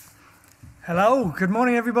Hello, good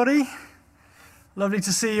morning everybody. Lovely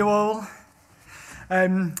to see you all.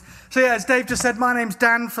 As Dave just said, my name's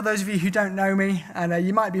Dan, for those of you who don't know me, and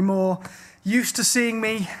you might be more used to seeing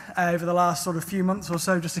me over the last sort of few months or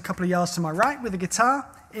so, just a couple of yards to my right with a guitar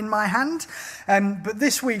in my hand. But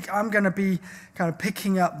this week I'm going to be kind of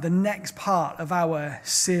picking up the next part of our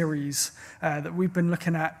series that we've been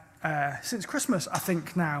looking at since Christmas, I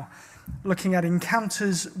think now, looking at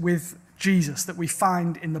encounters with Jesus that we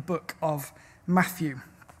find in the book of Matthew.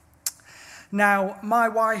 Now, my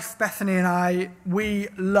wife Bethany and I, we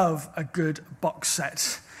love a good box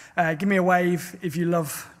set. Give me a wave if you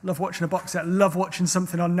love watching a box set, love watching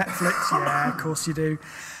something on Netflix. Yeah, of course you do.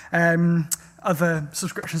 Other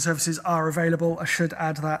subscription services are available, I should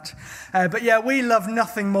add that. But yeah, we love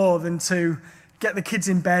nothing more than to get the kids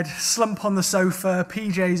in bed, slump on the sofa,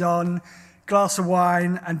 PJs on, glass of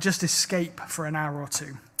wine, and just escape for an hour or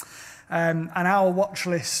two. And our watch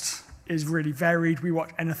list is really varied. We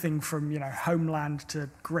watch anything from, Homeland to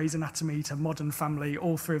Grey's Anatomy to Modern Family.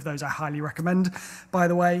 All three of those I highly recommend, by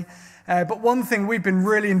the way. But one thing we've been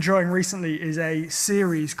really enjoying recently is a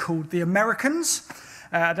series called The Americans.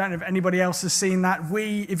 I don't know if anybody else has seen that.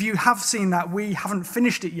 If you have seen that, we haven't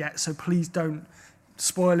finished it yet, so please don't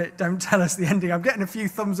spoil it. Don't tell us the ending. I'm getting a few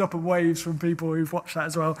thumbs up and waves from people who've watched that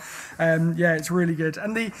as well. It's really good.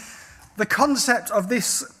 And the concept of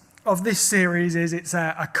this series is it's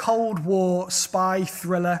a Cold War spy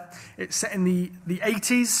thriller. It's set in the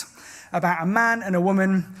 80s about a man and a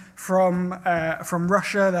woman from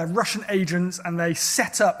Russia. They're Russian agents, and they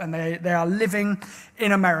set up and they are living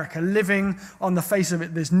in America, living on the face of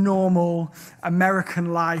it this normal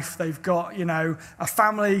American life. They've got, a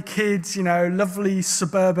family, kids, lovely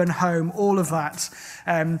suburban home, all of that.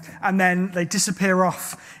 And then they disappear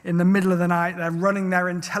off in the middle of the night. They're running their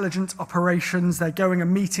intelligence operations. They're going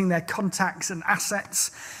and meeting their contacts and assets.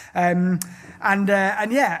 As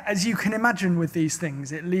you can imagine with these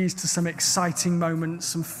things, it leads to some exciting moments,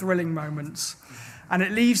 some thrilling moments. And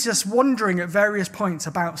it leaves us wondering at various points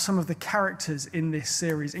about some of the characters in this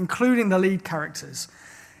series, including the lead characters.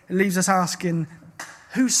 It leaves us asking,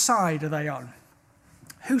 whose side are they on?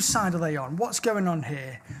 Whose side are they on? What's going on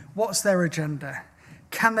here? What's their agenda?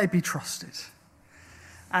 Can they be trusted?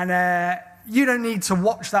 And you don't need to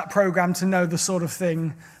watch that program to know the sort of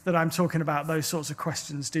thing that I'm talking about, those sorts of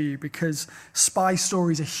questions, do you? Because spy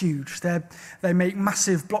stories are huge. They make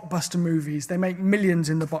massive blockbuster movies. They make millions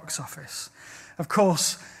in the box office. Of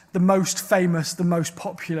course, the most famous, the most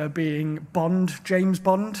popular being Bond, James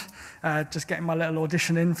Bond. Just getting my little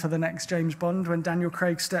audition in for the next James Bond when Daniel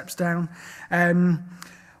Craig steps down.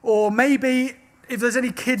 Or maybe, if there's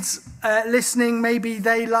any kids listening, maybe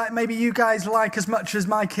you guys like as much as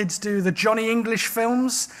my kids do the Johnny English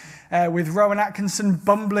films, with Rowan Atkinson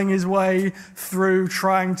bumbling his way through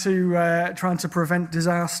trying to prevent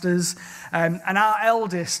disasters. And our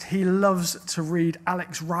eldest, he loves to read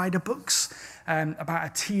Alex Rider books about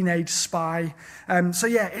a teenage spy.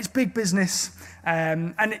 It's big business.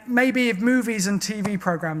 And maybe if movies and TV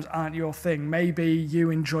programs aren't your thing, maybe you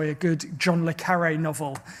enjoy a good John le Carré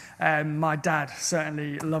novel. My dad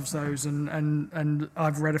certainly loves those, and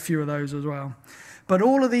I've read a few of those as well. But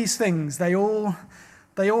all of these things, they all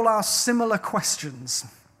ask similar questions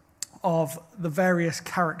of the various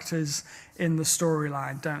characters in the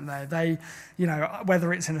storyline, don't they?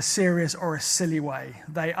 Whether it's in a serious or a silly way,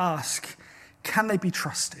 they ask, can they be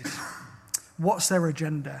trusted? What's their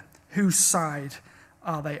agenda? Whose side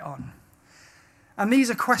are they on? And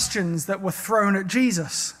these are questions that were thrown at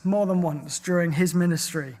Jesus more than once during his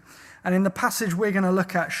ministry. And in the passage we're going to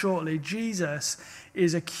look at shortly, Jesus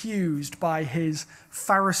is accused by his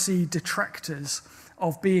Pharisee detractors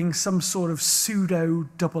of being some sort of pseudo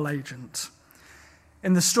double agent.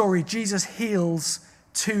 In the story, Jesus heals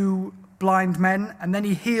two blind men, and then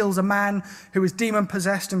he heals a man who is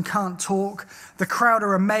demon-possessed and can't talk. The crowd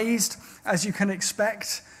are amazed, as you can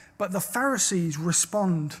expect, but the Pharisees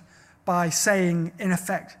respond by saying, in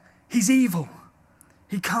effect, he's evil.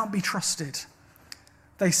 He can't be trusted.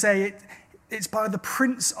 They say it's by the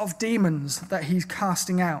prince of demons that he's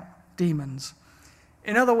casting out demons.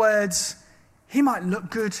 In other words, he might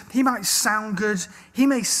look good, he might sound good, he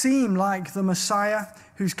may seem like the Messiah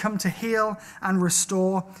who's come to heal and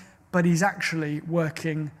restore, but he's actually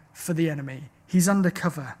working for the enemy. He's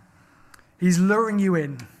undercover. He's luring you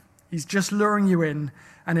in. He's just luring you in,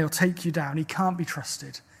 and he'll take you down. He can't be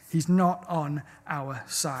trusted. He's not on our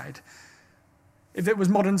side. If it was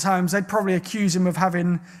modern times, they'd probably accuse him of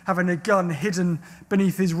having a gun hidden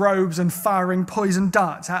beneath his robes and firing poison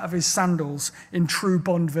darts out of his sandals in true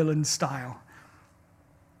Bond villain style.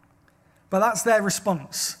 But that's their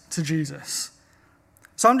response to Jesus.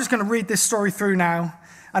 So I'm just going to read this story through now.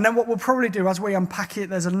 And then what we'll probably do as we unpack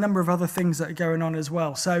it, there's a number of other things that are going on as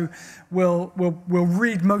well. So we'll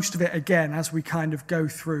read most of it again as we kind of go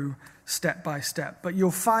through step by step. But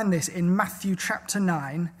you'll find this in Matthew chapter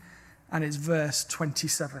 9, and it's verse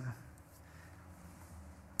 27.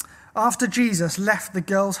 After Jesus left the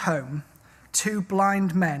girl's home, 2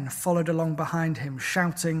 blind men followed along behind him,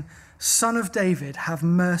 shouting, "Son of David, have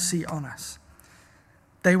mercy on us."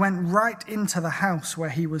 They went right into the house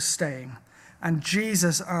where he was staying, and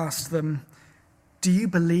Jesus asked them, "Do you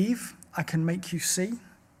believe I can make you see?"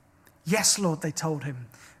 "Yes, Lord," they told him,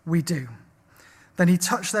 "we do." Then he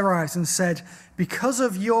touched their eyes and said, "Because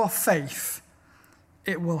of your faith,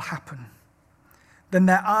 it will happen." Then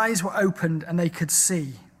their eyes were opened and they could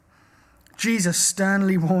see. Jesus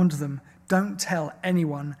sternly warned them, "Don't tell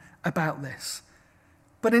anyone about this."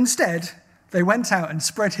 But instead, they went out and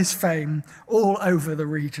spread his fame all over the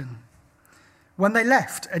region. When they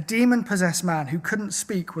left, a demon-possessed man who couldn't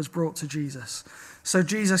speak was brought to Jesus. So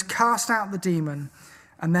Jesus cast out the demon,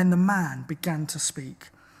 and then the man began to speak.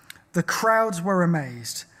 The crowds were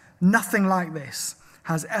amazed. "Nothing like this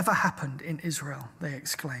has ever happened in Israel," they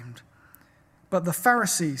exclaimed. But the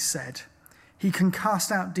Pharisees said, "He can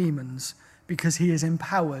cast out demons because he is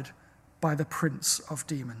empowered by the prince of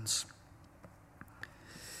demons."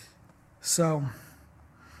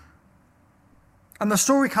 And the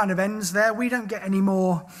story kind of ends there. We don't get any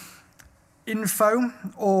more info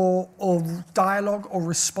or dialogue or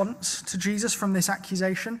response to Jesus from this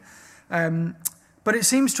accusation. But it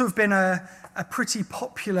seems to have been a pretty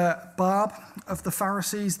popular barb of the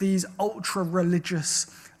Pharisees, these ultra-religious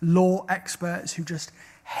law experts who just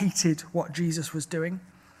hated what Jesus was doing.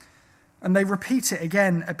 And they repeat it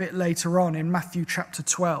again a bit later on in Matthew chapter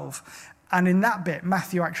 12. And in that bit,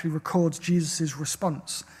 Matthew actually records Jesus'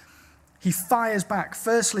 response. He fires back,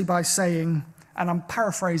 firstly by saying, and I'm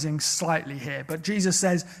paraphrasing slightly here, but Jesus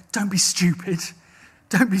says, "Don't be stupid.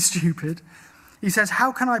 Don't be stupid." He says,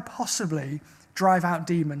 "How can I possibly drive out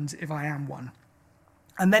demons if I am one?"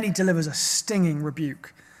 And then he delivers a stinging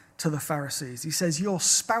rebuke to the Pharisees. He says, "You're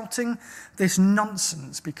spouting this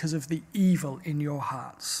nonsense because of the evil in your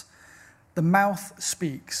hearts. The mouth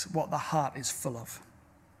speaks what the heart is full of."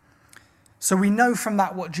 So we know from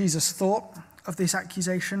that what Jesus thought of this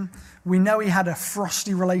accusation. We know he had a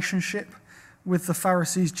frosty relationship with the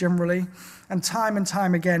Pharisees generally. And time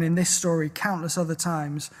again in this story, countless other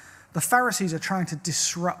times, the Pharisees are trying to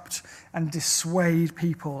disrupt and dissuade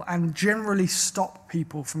people and generally stop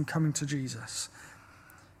people from coming to Jesus.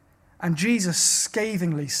 And Jesus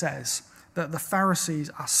scathingly says that the Pharisees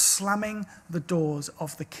are slamming the doors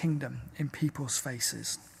of the kingdom in people's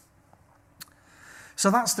faces. So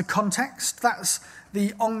that's the context. That's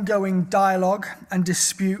the ongoing dialogue and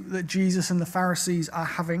dispute that Jesus and the Pharisees are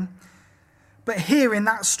having. But here in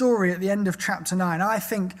that story at the end of chapter 9, I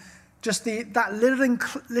think just that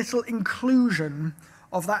little inclusion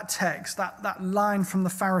of that text, that line from the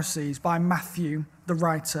Pharisees by Matthew, the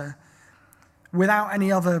writer, without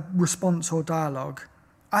any other response or dialogue,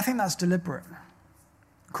 I think that's deliberate.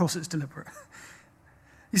 Of course it's deliberate.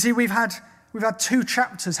 You see, we've had 2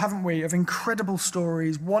 chapters, haven't we, of incredible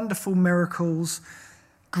stories, wonderful miracles,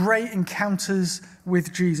 great encounters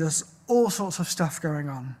with Jesus, all sorts of stuff going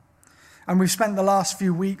on. And we've spent the last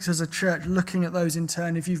few weeks as a church looking at those in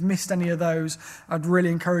turn. If you've missed any of those, I'd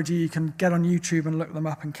really encourage you can get on YouTube and look them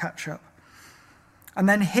up and catch up. And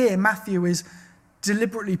then here, Matthew is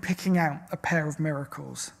deliberately picking out a pair of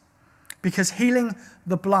miracles, because healing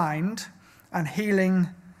the blind and healing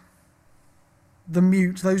the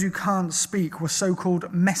mute, those who can't speak, were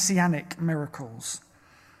so-called messianic miracles.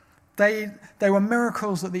 They were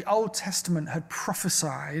miracles that the Old Testament had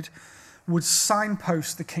prophesied would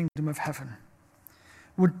signpost the kingdom of heaven,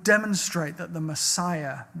 would demonstrate that the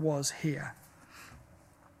Messiah was here.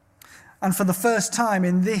 And for the first time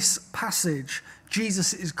in this passage,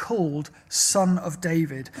 Jesus is called Son of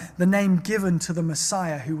David, the name given to the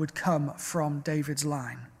Messiah who would come from David's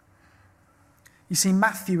line. You see,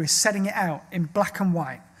 Matthew is setting it out in black and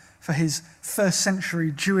white for his first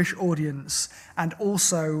century Jewish audience and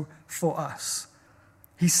also for us.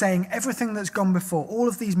 He's saying everything that's gone before, all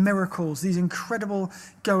of these miracles, these incredible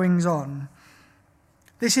goings on,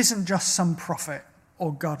 this isn't just some prophet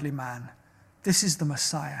or godly man. This is the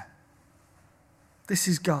Messiah. This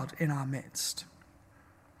is God in our midst.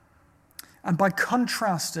 And by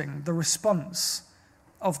contrasting the response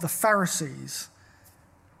of the Pharisees,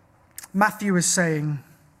 Matthew is saying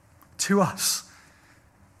to us,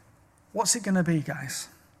 what's it going to be, guys?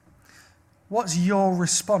 What's your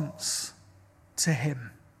response to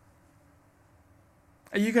him?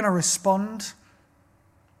 Are you going to respond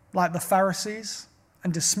like the Pharisees?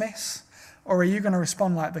 and dismiss? Or are you going to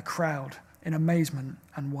respond like the crowd in amazement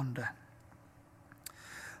and wonder?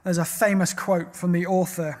 There's a famous quote from the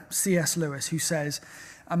author C.S. Lewis who says,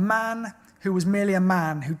 "A man who was merely a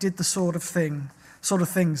man who did the sort of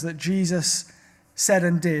things that Jesus said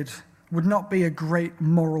and did would not be a great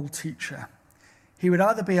moral teacher. He would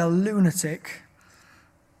either be a lunatic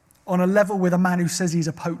on a level with a man who says he's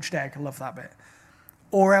a poached egg," I love that bit,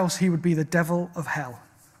 "or else he would be the devil of hell.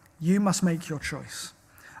 You must make your choice.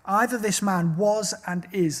 Either this man was and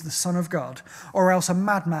is the Son of God, or else a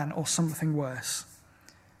madman or something worse.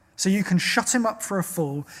 So you can shut him up for a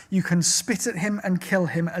fool, you can spit at him and kill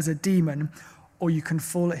him as a demon, or you can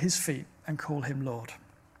fall at his feet and call him Lord."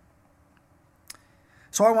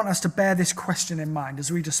 So I want us to bear this question in mind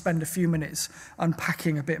as we just spend a few minutes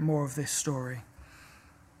unpacking a bit more of this story.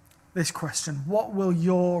 This question: what will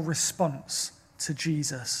your response to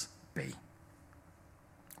Jesus be?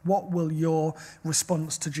 What will your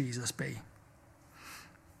response to Jesus be?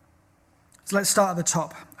 So let's start at the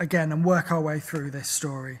top again and work our way through this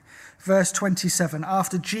story. Verse 27,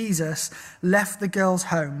 after Jesus left the girl's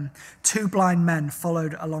home, 2 blind men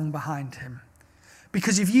followed along behind him.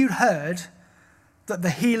 Because if you'd heard that the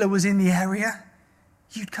healer was in the area,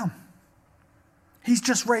 you'd come. He's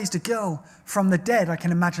just raised a girl from the dead. I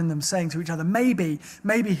can imagine them saying to each other, maybe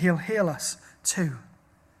he'll heal us too.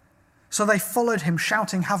 So they followed him,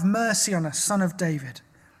 shouting, "Have mercy on us, Son of David."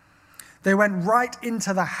 They went right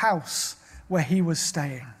into the house where he was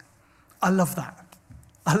staying. I love that.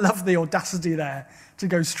 I love the audacity there to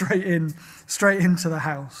go straight into the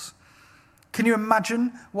house. Can you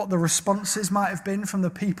imagine what the responses might have been from the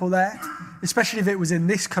people there? Especially if it was in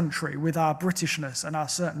this country with our Britishness and our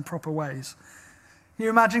certain proper ways. Can you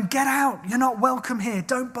imagine, "Get out, you're not welcome here,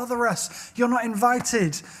 don't bother us, you're not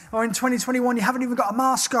invited." Or in 2021, you haven't even got a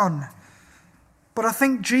mask on. But I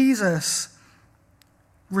think Jesus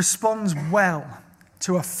responds well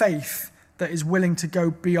to a faith that is willing to go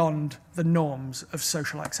beyond the norms of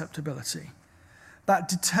social acceptability. That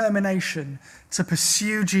determination to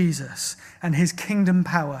pursue Jesus and his kingdom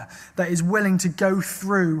power that is willing to go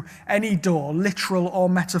through any door, literal or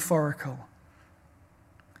metaphorical.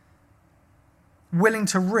 Willing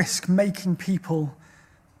to risk making people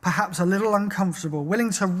perhaps a little uncomfortable, willing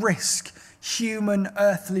to risk human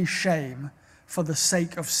earthly shame for the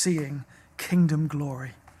sake of seeing kingdom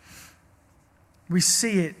glory. We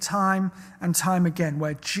see it time and time again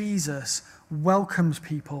where Jesus welcomes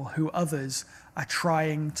people who others are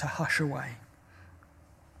trying to hush away.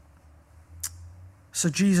 So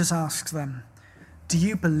Jesus asks them, "Do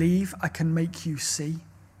you believe I can make you see?"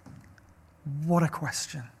 What a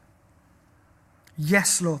question.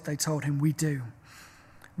 "Yes, Lord," they told him, "we do."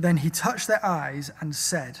 Then he touched their eyes and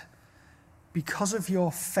said, "Because of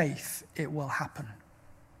your faith, it will happen."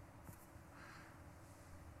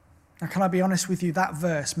 Now, can I be honest with you? That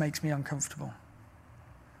verse makes me uncomfortable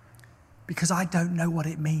because I don't know what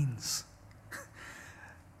it means.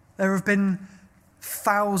 There have been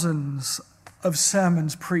thousands of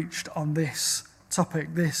sermons preached on this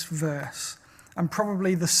topic, this verse, and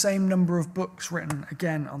probably the same number of books written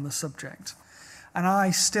again on the subject. And I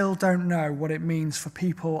still don't know what it means for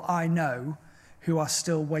people I know who are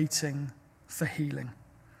still waiting for healing.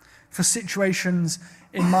 For situations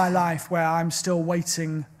in my life where I'm still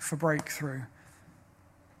waiting for breakthrough.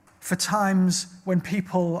 For times when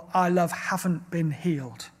people I love haven't been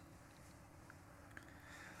healed.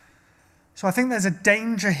 So I think there's a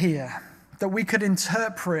danger here that we could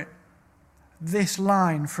interpret this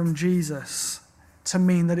line from Jesus to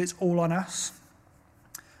mean that it's all on us.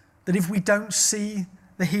 That if we don't see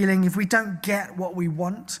the healing, if we don't get what we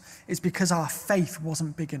want, it's because our faith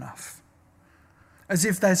wasn't big enough. As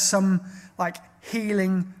if there's some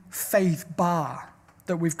healing faith bar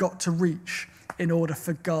that we've got to reach in order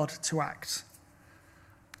for God to act.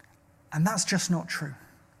 And that's just not true.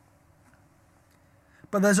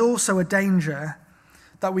 But there's also a danger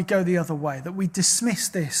that we go the other way, that we dismiss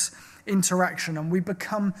this interaction and we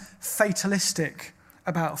become fatalistic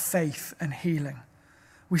about faith and healing.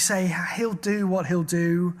 We say, he'll do what he'll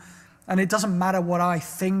do, and it doesn't matter what I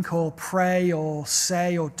think or pray or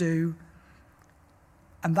say or do.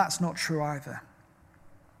 And that's not true either.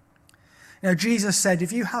 You know, Jesus said,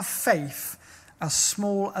 if you have faith as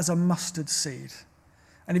small as a mustard seed,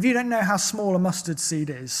 and if you don't know how small a mustard seed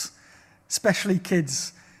is, especially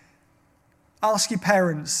kids, ask your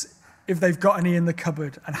parents if they've got any in the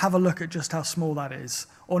cupboard and have a look at just how small that is.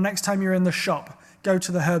 Or next time you're in the shop, go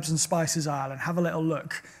to the herbs and spices aisle and have a little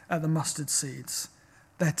look at the mustard seeds.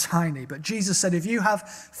 They're tiny, but Jesus said if you have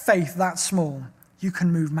faith that small, you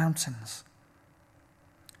can move mountains.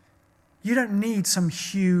 You don't need some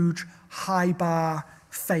huge high bar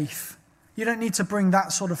faith. You don't need to bring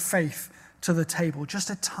that sort of faith to the table. Just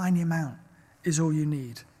a tiny amount is all you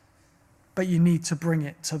need. But you need to bring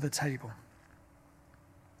it to the table.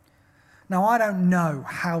 Now, I don't know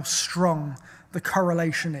how strong the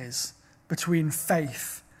correlation is between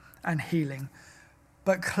faith and healing,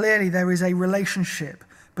 but clearly there is a relationship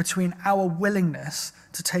between our willingness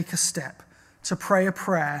to take a step, to pray a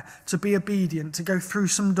prayer, to be obedient, to go through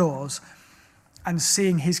some doors, and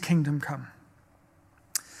seeing his kingdom come.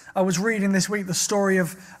 I was reading this week the story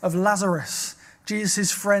of Lazarus,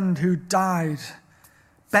 Jesus' friend who died,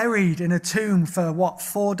 buried in a tomb for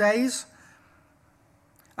 4 days?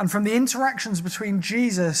 And from the interactions between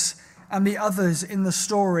Jesus and the others in the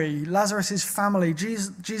story, Lazarus' family,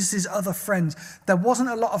 Jesus' other friends, there wasn't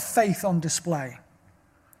a lot of faith on display.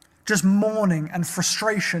 Just mourning and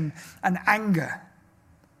frustration and anger.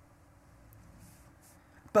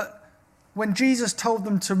 But when Jesus told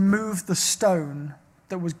them to move the stone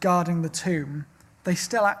that was guarding the tomb, they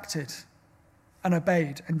still acted and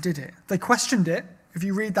obeyed and did it. They questioned it. If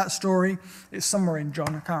you read that story, it's somewhere in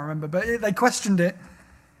John, I can't remember, but they questioned it,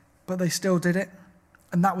 but they still did it,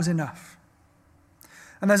 and that was enough.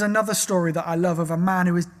 And there's another story that I love of a man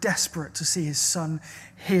who is desperate to see his son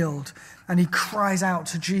healed, and he cries out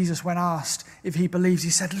to Jesus when asked if he believes. He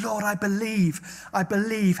said, "Lord, I believe,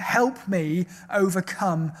 help me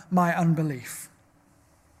overcome my unbelief."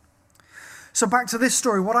 So back to this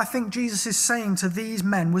story, what I think Jesus is saying to these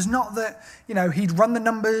men was not that, he'd run the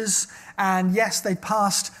numbers and yes, they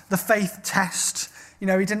passed the faith test. He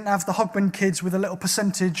didn't have the Hogman kids with a little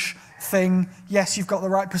percentage thing. Yes, you've got the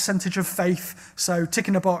right percentage of faith, so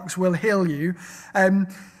ticking a box will heal you.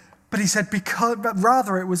 But he said, but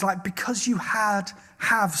rather it was like, because you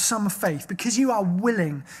have some faith, because you are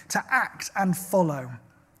willing to act and follow,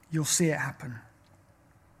 you'll see it happen.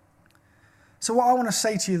 So what I want to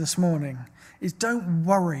say to you this morning is don't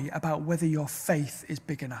worry about whether your faith is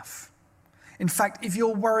big enough. In fact, if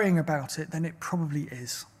you're worrying about it, then it probably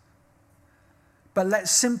is. But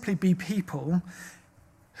let's simply be people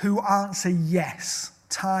who answer yes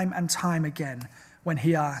time and time again when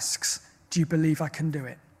he asks, do you believe I can do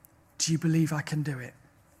it? Do you believe I can do it?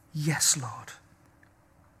 Yes, Lord.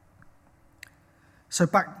 So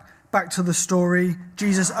back to the story.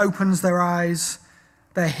 Jesus opens their eyes.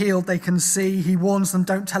 They're healed, they can see. He warns them,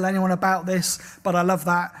 don't tell anyone about this. But I love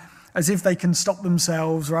that, as if they can stop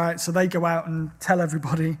themselves, right? So they go out and tell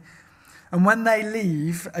everybody. And when they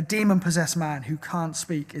leave, a demon-possessed man who can't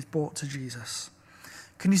speak is brought to Jesus.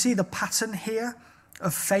 Can you see the pattern here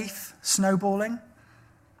of faith snowballing?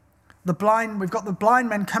 We've got the blind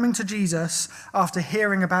men coming to Jesus after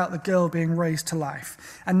hearing about the girl being raised to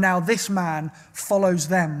life. And now this man follows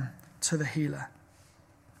them to the healer.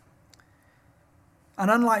 And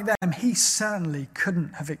unlike them, he certainly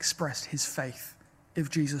couldn't have expressed his faith if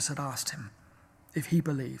Jesus had asked him, if he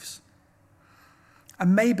believes.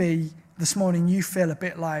 And maybe this morning you feel a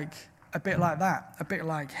bit like that, a bit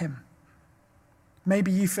like him.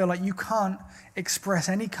 Maybe you feel like you can't express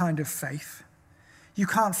any kind of faith. You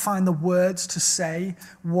can't find the words to say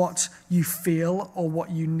what you feel or what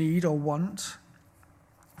you need or want.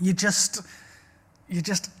 You're just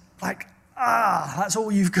like, that's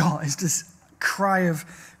all you've got is this cry of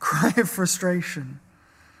frustration.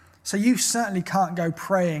 So you certainly can't go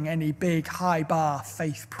praying any big high bar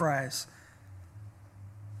faith prayers.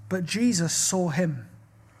 But Jesus saw him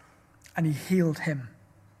and he healed him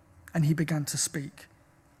and he began to speak.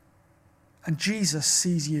 And Jesus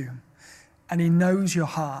sees you and he knows your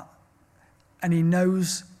heart and he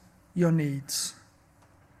knows your needs.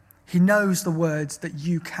 He knows the words that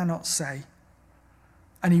you cannot say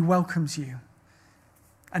and he welcomes you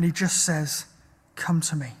and he just says, come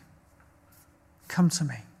to me. Come to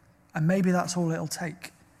me. And maybe that's all it'll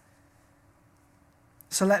take.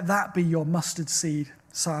 So let that be your mustard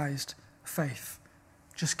seed-sized faith.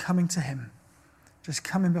 Just coming to him. Just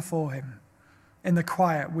coming before him in the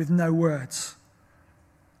quiet with no words.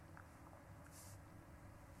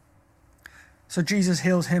 So Jesus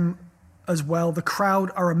heals him as well. The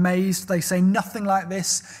crowd are amazed. They say nothing like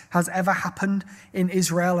this has ever happened in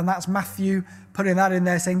Israel. And that's Matthew putting that in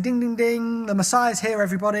there saying, ding, ding, ding, the Messiah's here,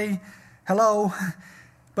 everybody. Hello.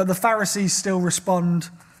 But the Pharisees still respond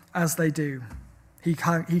as they do. He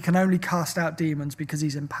can only cast out demons because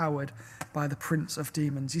he's empowered by the prince of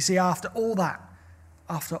demons. You see, after all that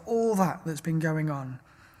that's been going on,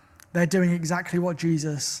 they're doing exactly what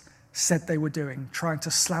Jesus said they were doing, trying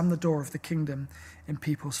to slam the door of the kingdom in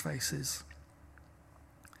people's faces.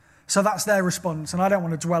 So that's their response, and I don't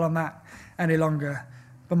want to dwell on that any longer.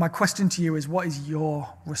 But my question to you is, what is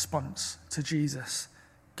your response to Jesus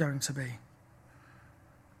going to be?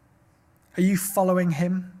 Are you following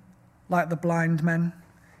him like the blind men?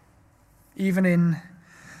 Even in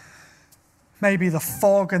maybe the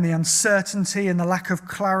fog and the uncertainty and the lack of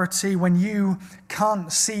clarity, when you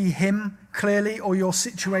can't see him clearly or your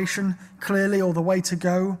situation clearly or the way to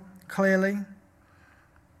go clearly?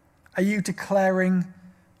 Are you declaring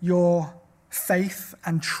your faith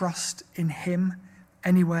and trust in him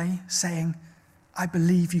anyway, saying, I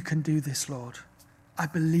believe you can do this, Lord. I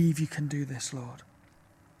believe you can do this, Lord.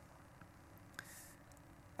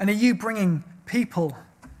 And are you bringing people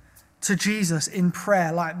to Jesus in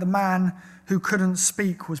prayer like the man who couldn't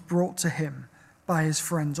speak was brought to him by his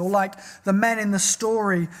friends? Or like the men in the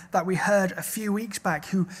story that we heard a few weeks back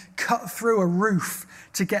who cut through a roof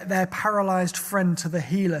to get their paralyzed friend to the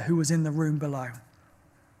healer who was in the room below?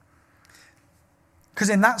 Because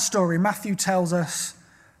in that story, Matthew tells us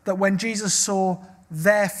that when Jesus saw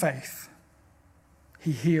their faith,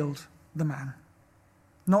 he healed the man.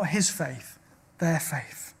 Not his faith, their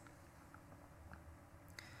faith.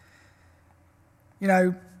 You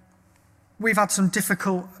know, we've had some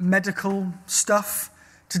difficult medical stuff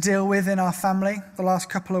to deal with in our family the last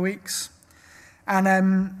couple of weeks.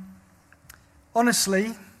 And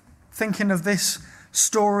honestly, thinking of this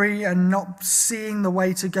story and not seeing the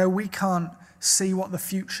way to go, we can't see what the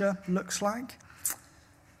future looks like.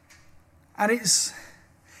 And it's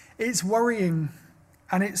worrying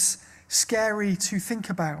and it's scary to think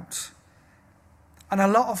about. And a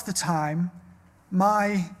lot of the time,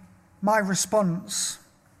 my response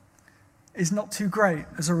is not too great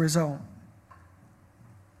as a result.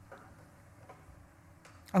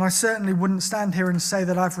 And I certainly wouldn't stand here and say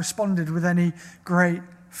that I've responded with any great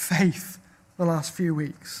faith the last few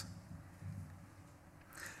weeks.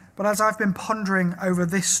 But as I've been pondering over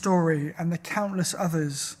this story and the countless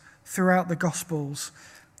others throughout the Gospels,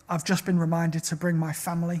 I've just been reminded to bring my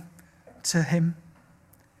family to him,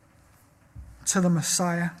 to the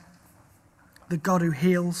Messiah, the God who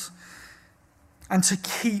heals, and to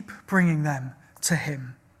keep bringing them to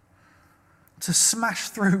him, to smash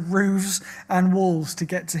through roofs and walls to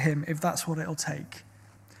get to him if that's what it'll take,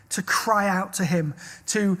 to cry out to him,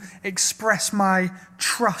 to express my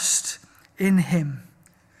trust in him,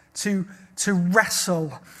 to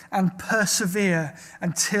wrestle and persevere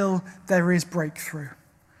until there is breakthrough.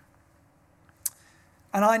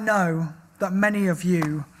 And I know that many of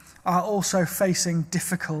you are also facing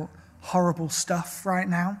difficult, horrible stuff right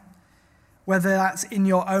now, whether that's in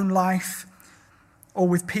your own life or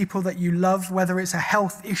with people that you love, whether it's a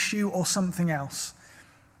health issue or something else.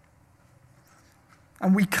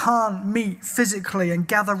 And we can't meet physically and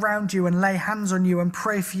gather around you and lay hands on you and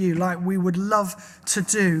pray for you like we would love to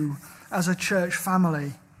do as a church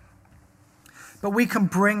family. But we can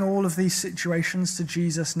bring all of these situations to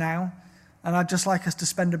Jesus now, and I'd just like us to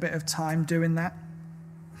spend a bit of time doing that.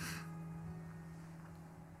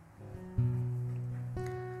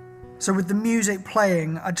 So with the music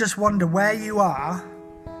playing, I just wonder where you are.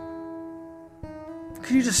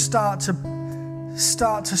 Could you just start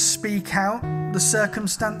to speak out the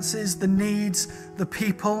circumstances, the needs, the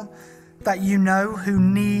people that you know who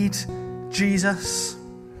need Jesus,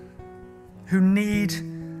 who need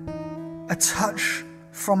a touch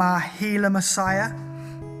from our healer Messiah?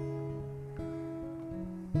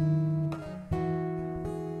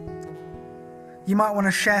 You might want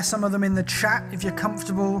to share some of them in the chat if you're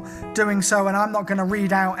comfortable doing so, and I'm not going to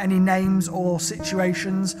read out any names or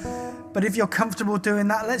situations, but if you're comfortable doing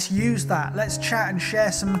that, let's use that. Let's chat and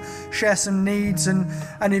share some needs, and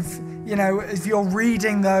if you're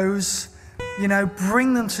reading those,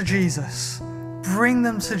 bring them to Jesus. Bring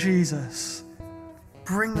them to Jesus.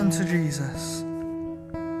 Bring them to Jesus.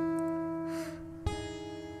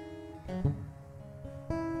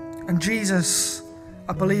 And Jesus,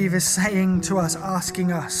 I believe, is saying to us,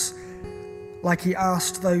 asking us, like he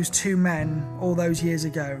asked those two men all those years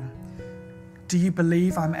ago, do you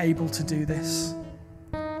believe I'm able to do this?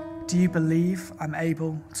 Do you believe I'm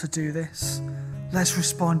able to do this? Let's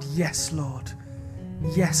respond, yes, Lord.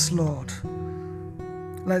 Yes, Lord.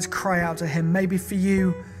 Let's cry out to him. Maybe for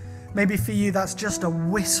you, that's just a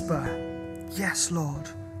whisper. Yes, Lord.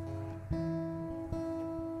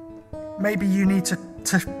 Maybe you need to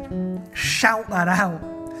shout that out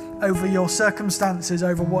over your circumstances,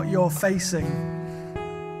 over what you're facing.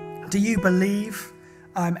 Do you believe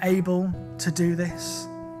I'm able to do this?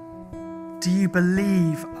 Do you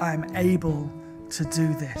believe I'm able to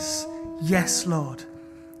do this? Yes, Lord.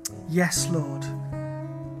 Yes, Lord.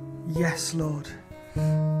 Yes, Lord.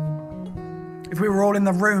 If we were all in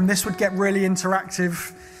the room, this would get really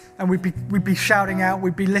interactive, and we'd be shouting out,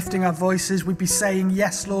 we'd be lifting our voices, we'd be saying,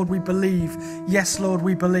 yes, Lord, we believe. Yes, Lord,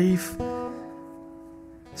 we believe.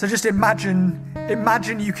 So just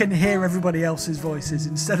imagine you can hear everybody else's voices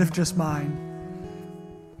instead of just mine.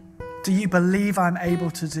 Do you believe I'm able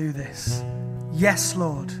to do this? Yes,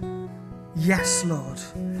 Lord. Yes, Lord.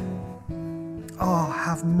 Oh,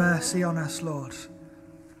 have mercy on us, Lord.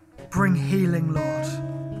 Bring healing, Lord.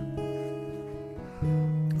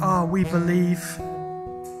 Oh, we believe.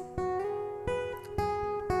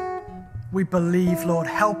 We believe, Lord.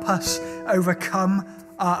 Help us overcome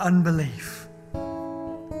our unbelief.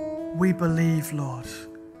 We believe, Lord.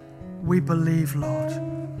 We believe, Lord.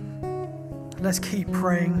 Let's keep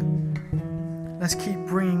praying. Let's keep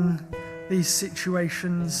bringing these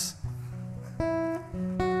situations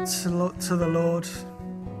to the Lord.